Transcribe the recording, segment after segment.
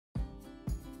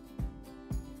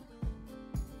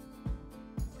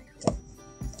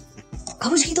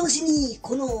株式投資に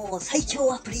この最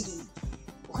強アプリ、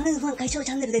お金の不安解消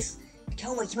チャンネルです。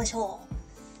今日も行きましょ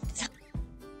う。さあ、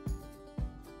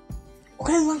お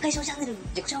金の不安解消チャンネル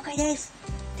自己紹介です。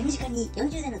手短に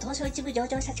40代の東証一部上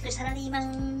場社畜サラリーマ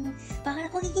ン、バカラ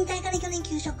攻撃に耐えから去年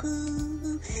休職、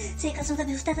生活のた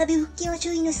め再び復帰は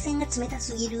周囲の視線が冷た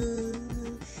すぎる。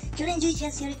去年11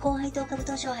月より高配当株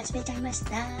投資を始めちゃいまし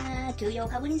た。給与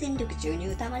株に全力注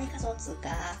入、たまに仮想通貨、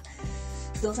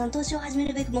不動産投資を始め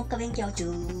るべく目下勉強中。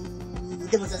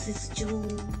でも挫折中。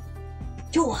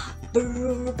今日はブ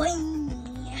ルーバイン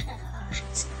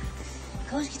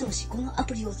株式投資、このア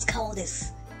プリを使おうで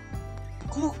す。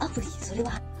このアプリ、それ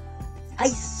は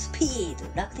iSpeed、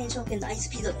楽天証券の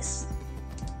iSpeedです。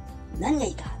何が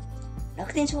いいか、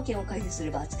楽天証券を開設す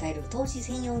れば使える投資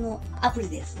専用のアプリ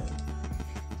です。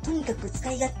とにかく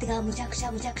使い勝手がむちゃくちゃ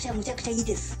いい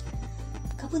です。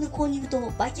株の購入と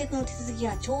売却の手続き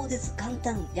が超絶簡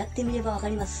単。やってみればわか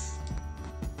ります。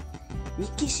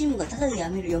日経新聞がタダで読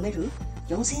める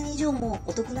 ?4000 円以上も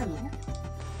お得なの？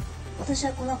私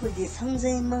はこのアプリで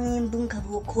3000万円分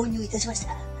株を購入いたしまし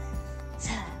た。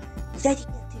さあ、具体的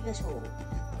にやってみましょう。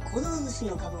小道寿司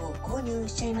の株を購入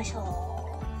しちゃいまし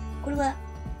ょう。これは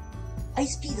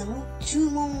iSpeed の注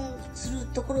文する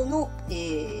ところの、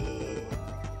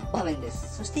場面で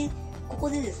す。そしてここ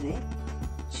でですね、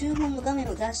注文の画面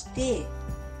を出して、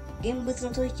現物の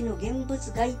取引の現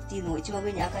物買いっていうのを一番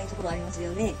上に赤いところありますよ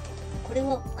ね。これ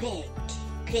をクリック。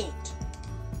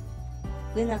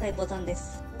上の赤いボタンで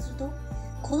す。そうすると、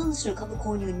小道寿司の株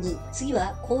購入に、次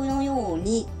はこのよう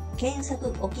に、検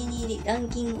索、お気に入り、ラン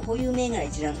キング、保有銘柄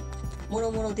一覧、も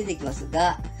ろもろ出てきます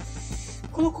が、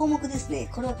この項目ですね、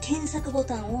これは検索ボ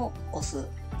タンを押す。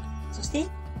そして、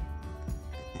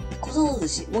小道寿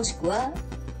司もしくは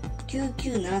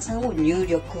9973を入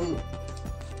力。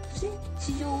そして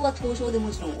市場は東証で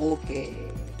もちろん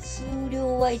OK。数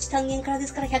量は1単元からで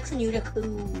すから100入力。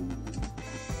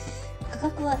価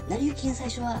格は成り行きが最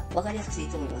初は分かりやすくていい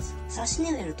と思います。指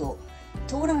値をやると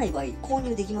通らない場合購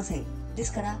入できません。で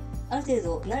すからある程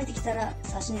度慣れてきたら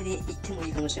指値で行ってもい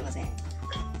いかもしれません。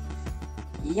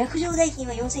約定代金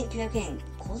は4900円。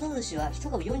小道寿司は1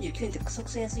株49円ってクソク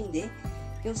ソ安いんで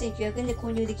4900円で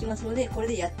購入できますので、これ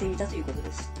でやってみたということ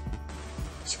です。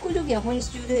執行条件は本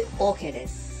日中で OK で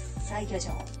す。さあ行きまし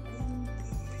ょう。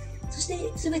そし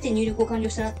て、すべて入力を完了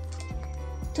したら、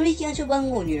取引暗証番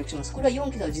号を入力します。これは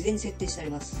4桁を事前に設定してあ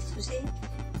ります。そして、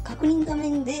確認画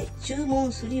面で注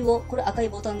文するを、これ赤い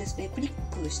ボタンですね。クリ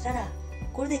ックしたら、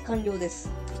これで完了です。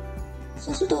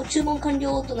そうすると、注文完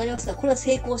了となりますが、これは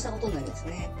成功したことになります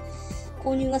ね。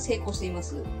購入が成功していま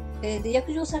す。で、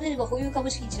約定されれば保有株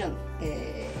式一覧、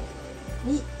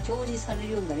に表示され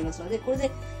るようになりますので、これ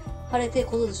で晴れて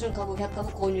小道寿司の株を100株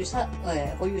購入した、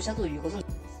保有者ということにな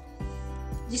ります。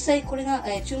実際これが、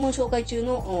注文紹介中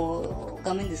の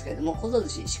画面ですけれども、小道寿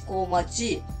司、施行待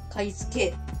ち、買い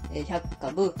付け、100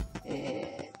株、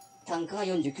単価が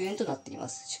49円となっていま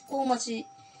す。施行待ち、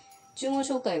注文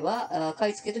紹介は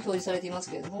買い付けと表示されています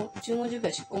けれども、注文状況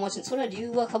は執行待ち、それは理由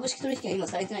は株式取引が今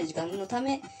されてない時間のた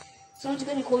め、その時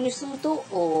間に購入すると、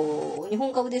日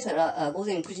本株でしたら午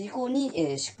前9時以降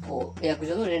に、執行、約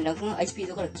定の連絡が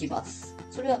iSpeed から来ます。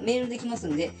それはメールできます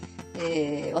んで、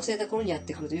忘れた頃にやっ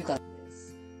てくるという感じで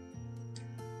す。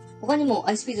他にも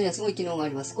iSpeed にはすごい機能があ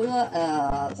ります。これ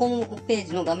はホームペー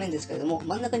ジの画面ですけれども、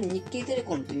真ん中に日経テレ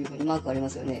コンというふうにマークがありま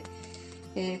すよね。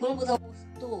このボタンを押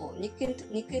すと日経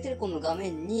テレコンの画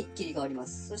面に切り替わりま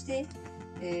す。そして、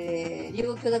利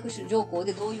用許諾条項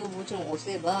で同意をもちろん押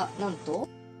せば、なんと、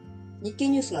日経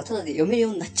ニュースがタダで読めるよ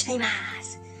うになっちゃいま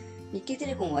す。日経テ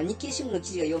レコンは日経新聞の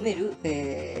記事が読める、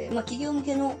企業向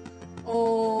けの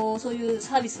そういう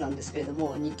サービスなんですけれど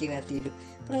も、日経がやっている。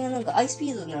これがなんか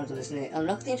iSpeed になるとですね、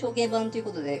楽天証券版という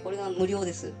ことで、これが無料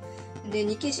です。で、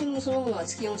日経新聞そのものは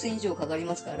月4000円以上かかり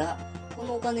ますから、こ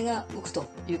のお金が浮くと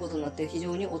いうことになって非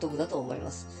常にお得だと思いま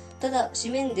す。ただ、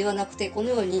紙面ではなくて、この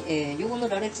ように、用語の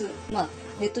羅列、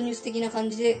ネットニュース的な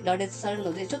感じで羅列される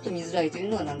ので、ちょっと見づらいという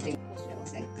のが難点かもしれま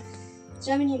せん。ち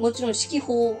なみにもちろん指揮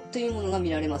法というものが見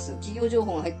られます。企業情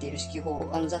報が入っている指揮法、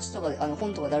雑誌とか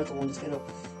本とかであると思うんですけど、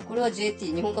これは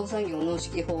JT、日本株産業の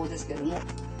指揮法ですけれども、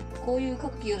こういう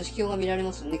各企業の指揮法が見られ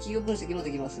ますので、企業分析も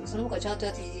できます。その他チャート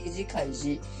や定時開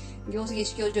示、業績指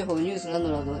標情報、ニュースなど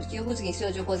など、企業分析に必要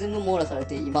な情報は全部網羅され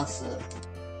ています。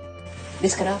で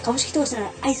すから、株式投資な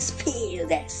ら iSpeed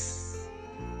です。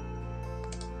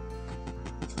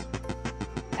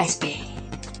iSpeed。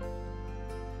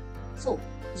そう。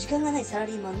時間がないサラ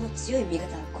リーマンの強い味方。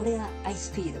これが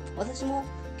iSpeed。私も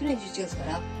去年11月か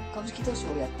ら株式投資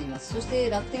をやっています。そして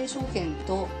楽天証券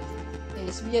と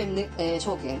SBI、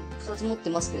証券2つ持って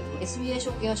ますけれども、SBI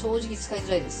証券は正直使いづ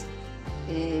らいです。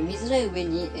見づらい上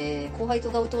に、高配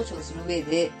当株投資をする上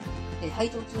で、配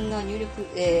当金が入力、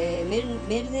メ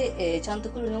ールで、ちゃんと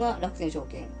来るのが楽天証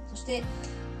券。そして、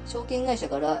証券会社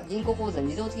から銀行口座に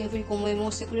自動的に振り込み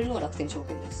をしてくれるのが楽天証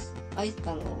券です。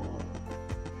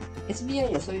SBI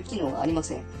にはそういう機能がありま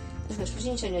せん。ですから初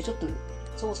心者にはちょっと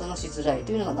操作がしづらい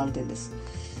というのが難点です。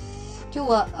今日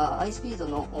はiSpeed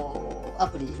のア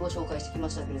プリを紹介してきま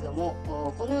したけれども、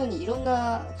このようにいろん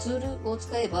なツールを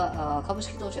使えば株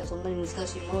式投資はそんなに難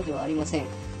しいものではありません。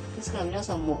ですから皆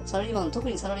さんもサラリーマン、特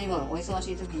にサラリーマン、お忙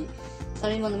しい時、サ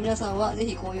ラリーマンの皆さんはぜ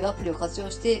ひこういうアプリを活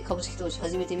用して株式投資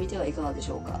始めてみてはいかがで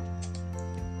しょうか。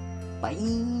バイ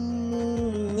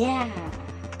ンニャー。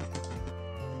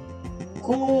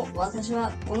今後も私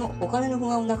はこのお金の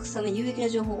不安をなくすため有益な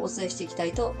情報をお伝えしていきた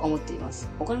いと思っています。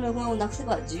お金の不安をなくせ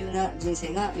ば自由な人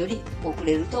生がより送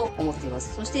れると思っていま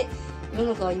す。そして世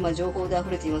の中は今情報で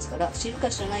溢れていますから、知るか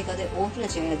知らないかで大きな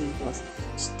違いが出てきます。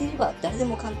知っていれば誰で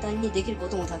も簡単にできるこ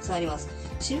ともたくさんあります。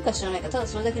知るか知らないか、ただ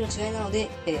それだけの違いなので、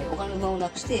お金の不安をな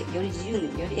くしてより自由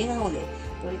に、より笑顔で、よ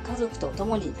り家族と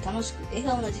共に楽しく笑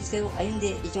顔な人生を歩ん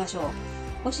でいきましょう。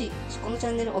もしこのチ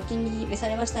ャンネルお気に入り召さ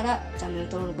れましたら、チャンネル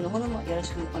登録の方もよろ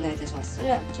しくお願いいたします。それ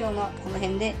では今日のこの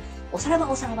辺で、おさらば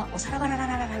おさらばおさらばらら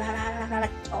ららららららららら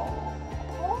今日。